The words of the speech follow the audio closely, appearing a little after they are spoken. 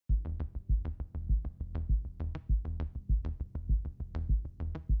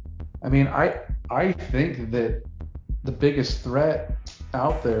I mean, I think that the biggest threat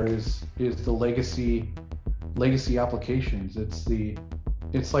out there is the legacy applications.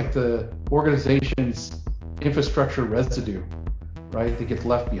 It's like the organization's infrastructure residue, right? That gets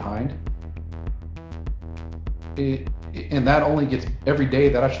left behind. And that only gets every day.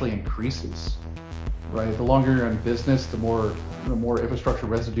 That actually increases, right? The longer you're in business, the more infrastructure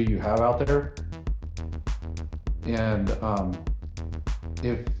residue you have out there. And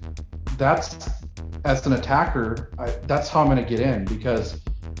if that's as an attacker, that's how I'm going to get in, because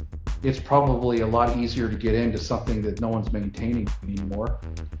it's probably a lot easier to get into something that no one's maintaining anymore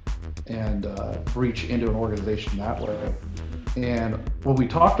and breach into an organization that way. And when we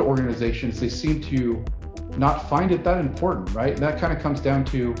talk to organizations, they seem to not find it that important, right? And that kind of comes down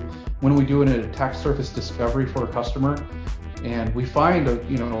to when we do an attack surface discovery for a customer, and we find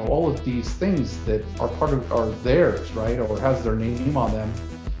all of these things that are theirs, right, or has their name on them.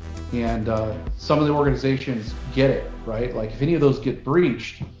 And some of the organizations get it, right? Like if any of those get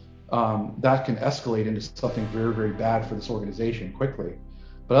breached, that can escalate into something very, very bad for this organization quickly.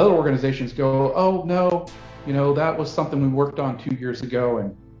 But other organizations go, oh no, that was something we worked on 2 years ago,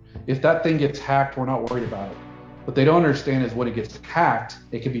 and if that thing gets hacked, we're not worried about it. What they don't understand is when it gets hacked,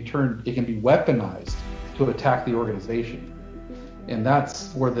 it can be weaponized to attack the organization. And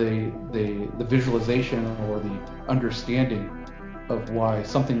that's where the visualization or the understanding of why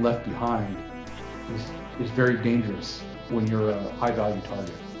something left behind is very dangerous when you're a high value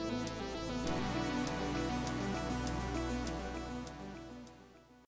target.